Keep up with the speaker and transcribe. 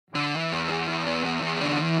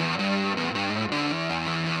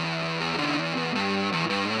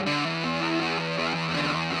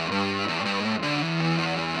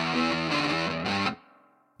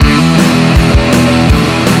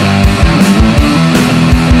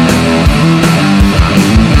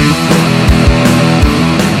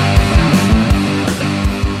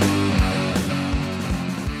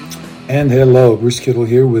Hello, Bruce Kittle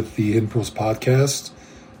here with the Hidden Pearls Podcast,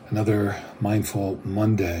 another Mindful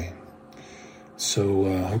Monday. So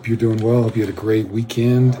I hope you're doing well. Hope you had a great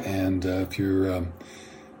weekend. And if you're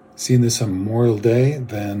seeing this on Memorial Day,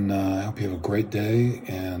 then I hope you have a great day.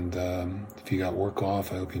 And if you got work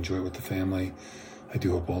off, I hope you enjoy it with the family. I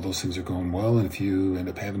do hope all those things are going well. And if you end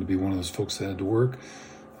up having to be one of those folks that had to work,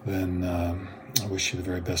 then I wish you the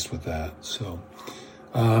very best with that. So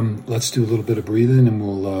let's do a little bit of breathing, and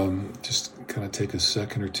we'll just kind of take a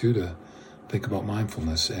second or two to think about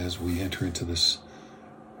mindfulness as we enter into this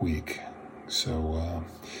week. So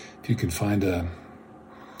if you can find a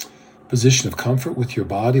position of comfort with your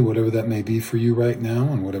body, whatever that may be for you right now,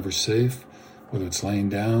 and whatever's safe, whether it's laying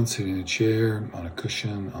down, sitting in a chair, on a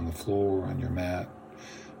cushion, on the floor, on your mat,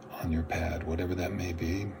 on your pad, whatever that may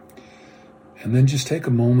be. And then just take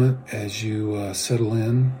a moment as you settle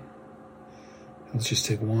in. Let's just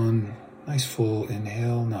take one nice full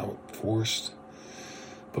inhale, not forced,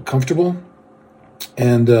 but comfortable.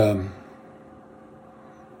 And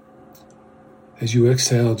as you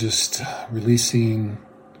exhale, just releasing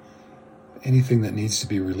anything that needs to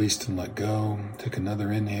be released and let go. Take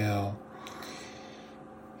another inhale.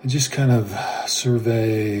 And just kind of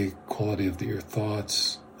survey quality of your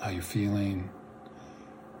thoughts, how you're feeling,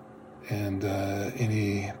 and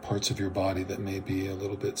any parts of your body that may be a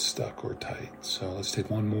little bit stuck or tight. So let's take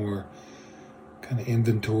one more kind of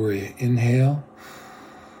inventory inhale.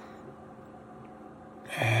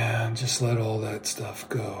 And just let all that stuff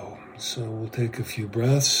go. So we'll take a few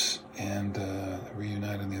breaths and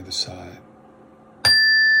reunite on the other side.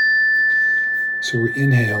 So we're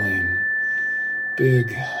inhaling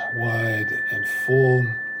big, wide, and full.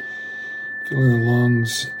 Feeling the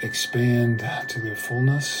lungs expand to their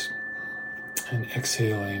fullness. And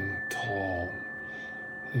exhaling tall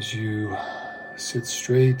as you sit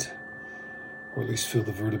straight, or at least feel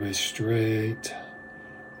the vertebrae straight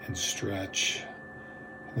and stretch,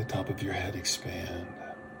 and the top of your head expand.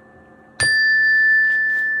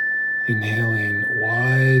 Inhaling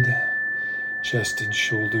wide, chest and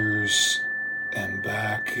shoulders and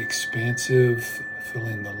back expansive,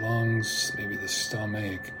 filling the lungs, maybe the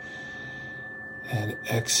stomach. And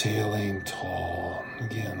exhaling tall.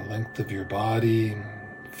 Again, length of your body,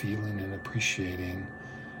 feeling and appreciating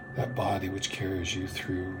that body which carries you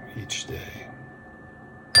through each day.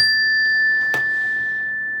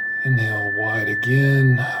 Inhale wide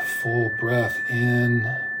again, full breath in.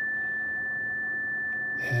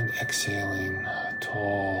 And exhaling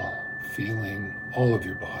tall, feeling all of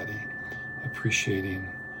your body,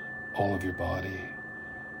 appreciating all of your body,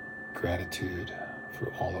 gratitude for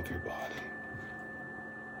all of your body.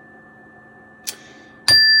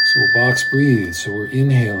 So we'll box breathe. So we're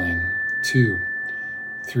inhaling 2,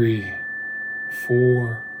 3,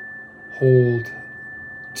 4, hold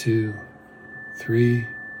 2, 3,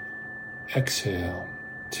 exhale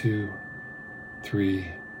 2,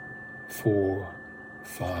 3, 4,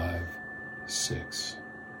 5, 6.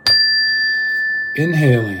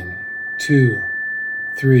 Inhaling 2,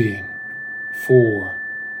 3, 4,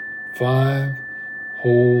 5,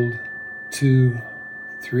 hold 2,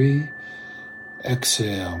 3.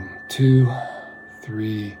 Exhale, 2,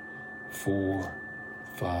 3, 4,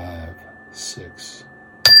 5, 6.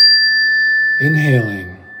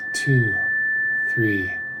 Inhaling, 2,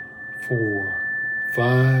 3, 4,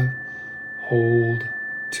 5. Hold,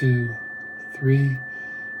 2, 3.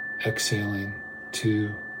 Exhaling,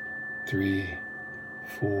 2, 3,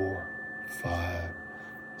 4, 5,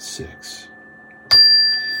 6.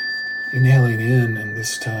 Inhaling in, and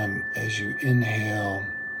this time as you inhale,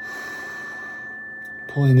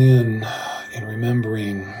 pulling in and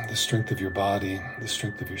remembering the strength of your body, the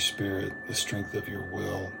strength of your spirit, the strength of your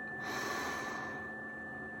will.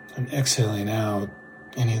 And exhaling out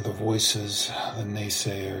any of the voices, the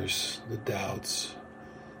naysayers, the doubts,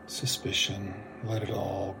 suspicion. Let it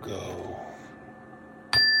all go.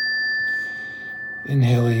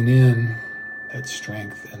 Inhaling in that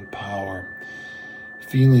strength and power,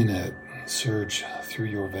 feeling it surge through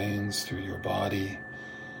your veins, through your body,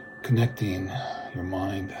 connecting your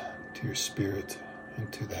mind to your spirit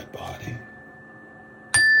and to that body.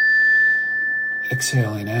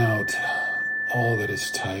 Exhaling out all that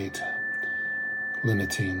is tight,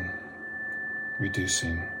 limiting,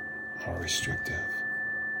 reducing, or restrictive.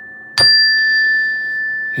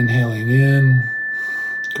 Inhaling in,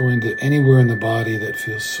 going to anywhere in the body that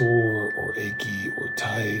feels sore or achy or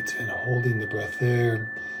tight, and holding the breath there.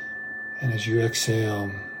 And as you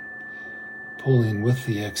exhale, pulling with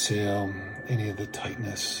the exhale any of the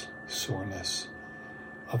tightness, soreness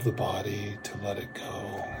of the body to let it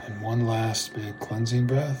go. And one last big cleansing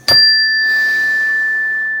breath.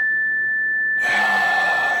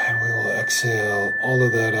 exhale all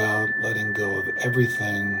of that out, letting go of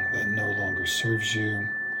everything that no longer serves you,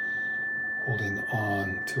 holding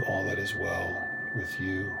on to all that is well with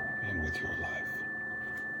you and with your life.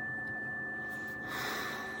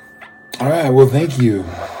 All right, well, thank you.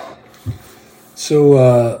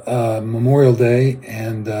 So, Memorial Day,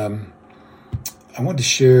 and I wanted to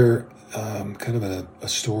share kind of a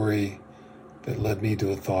story that led me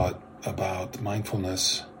to a thought about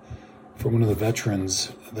mindfulness from one of the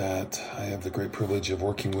veterans that I have the great privilege of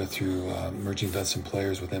working with through Emerging Vets and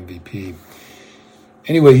Players with MVP.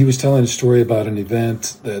 Anyway, he was telling a story about an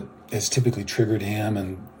event that has typically triggered him,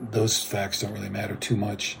 and those facts don't really matter too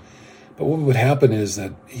much. But what would happen is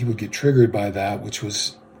that he would get triggered by that, which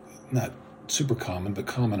was not super common, but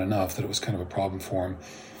common enough that it was kind of a problem for him.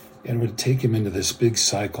 And it would take him into this big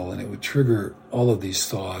cycle, and it would trigger all of these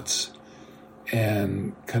thoughts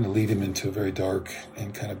and kind of lead him into a very dark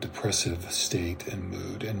and kind of depressive state and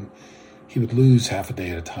mood. And he would lose half a day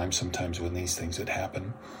at a time sometimes when these things would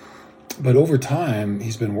happen. But over time,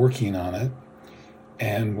 he's been working on it.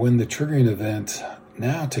 And when the triggering event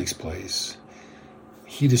now takes place,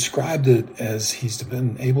 he described it as he's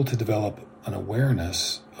been able to develop an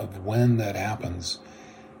awareness of when that happens.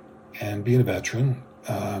 And being a veteran,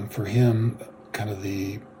 for him, kind of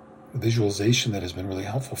the visualization that has been really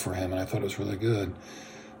helpful for him, and I thought it was really good,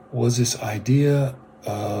 was this idea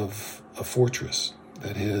of a fortress,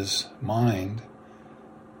 that his mind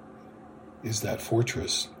is that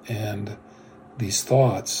fortress. And these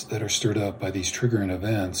thoughts that are stirred up by these triggering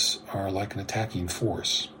events are like an attacking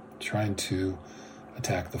force, trying to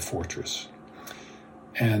attack the fortress.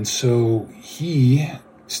 And so he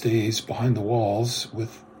stays behind the walls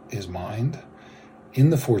with his mind in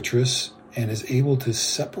the fortress and is able to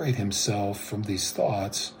separate himself from these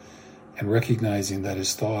thoughts and recognizing that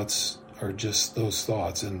his thoughts are just those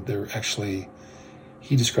thoughts. And they're actually,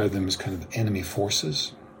 he described them as kind of enemy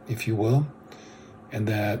forces, if you will, and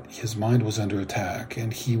that his mind was under attack.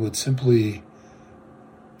 And he would simply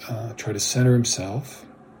try to center himself.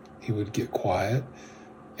 He would get quiet,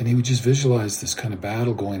 and he would just visualize this kind of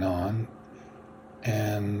battle going on.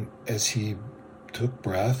 And as he took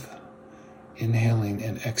breath, inhaling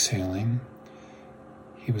and exhaling,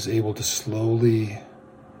 he was able to slowly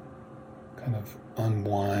kind of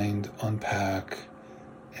unwind, unpack,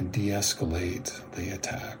 and de-escalate the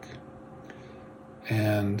attack.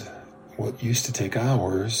 And what used to take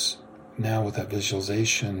hours, now with that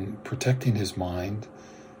visualization, protecting his mind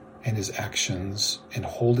and his actions and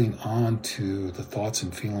holding on to the thoughts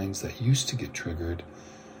and feelings that used to get triggered,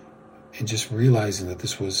 and just realizing that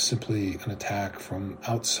this was simply an attack from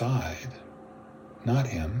outside, not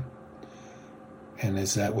him. And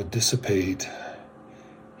as that would dissipate,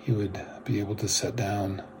 he would be able to set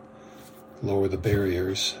down, lower the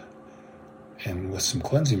barriers, and with some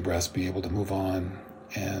cleansing breaths be able to move on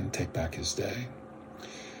and take back his day.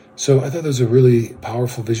 So I thought there was a really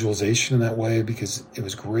powerful visualization in that way, because it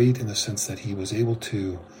was great in the sense that he was able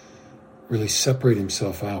to really separate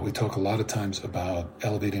himself out. We talk a lot of times about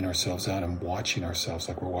elevating ourselves out and watching ourselves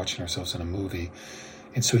like we're watching ourselves in a movie.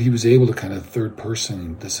 And so he was able to kind of third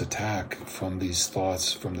person this attack from these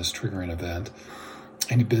thoughts, from this triggering event.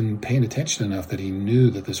 And he'd been paying attention enough that he knew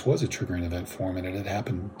that this was a triggering event for him, and it had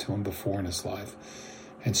happened to him before in his life.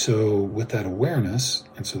 And so with that awareness,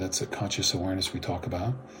 and so that's a conscious awareness we talk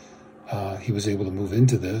about, he was able to move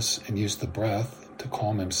into this and use the breath to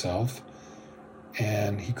calm himself.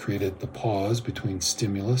 And he created the pause between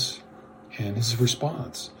stimulus and his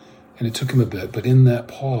response. And it took him a bit, but in that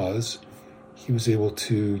pause, he was able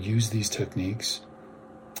to use these techniques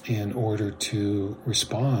in order to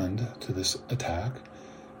respond to this attack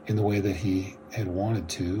in the way that he had wanted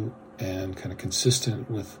to, and kind of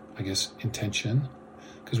consistent with, I guess, intention.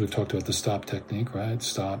 Because we've talked about the stop technique, right?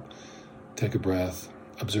 Stop, take a breath,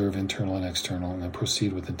 observe internal and external, and then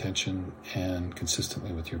proceed with intention and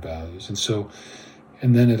consistently with your values.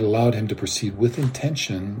 And then it allowed him to proceed with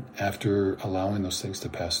intention after allowing those things to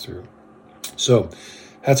pass through. So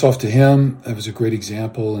hats off to him. That was a great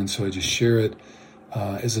example. And so I just share it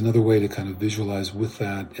as another way to kind of visualize with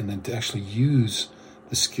that, and then to actually use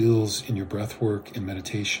the skills in your breath work and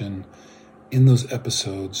meditation in those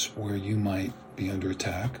episodes where you might be under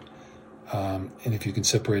attack. And if you can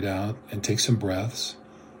separate out and take some breaths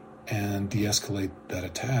and de-escalate that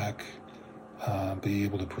attack, be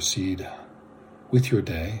able to proceed with your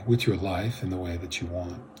day, with your life in the way that you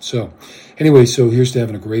want. So anyway, so here's to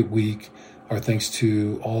having a great week. Our thanks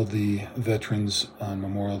to all the veterans on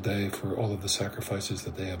Memorial Day for all of the sacrifices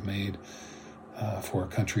that they have made for our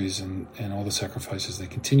countries, and all the sacrifices they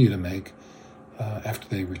continue to make after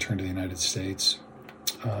they return to the United States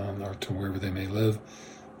or to wherever they may live.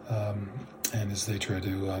 and as they try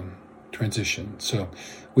to transition. So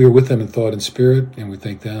we are with them in thought and spirit, and we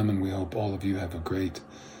thank them, and we hope all of you have a great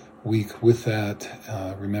week with that,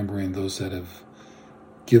 remembering those that have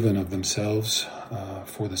given of themselves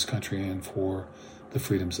for this country and for the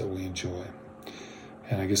freedoms that we enjoy.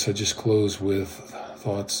 And I guess I just close with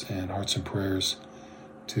thoughts and hearts and prayers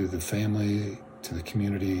to the family, to the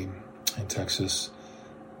community in Texas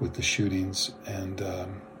with the shootings, and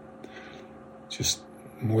just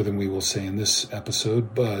more than we will say in this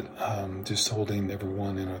episode, but just holding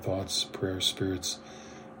everyone in our thoughts, prayers, spirits,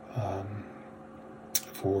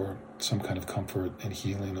 for some kind of comfort and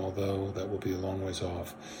healing, although that will be a long ways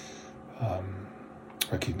off,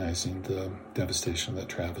 recognizing the devastation of that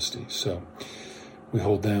travesty. So we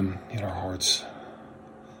hold them in our hearts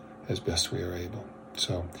as best we are able.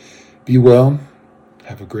 So be well,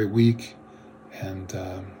 have a great week, and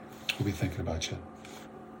we'll be thinking about you.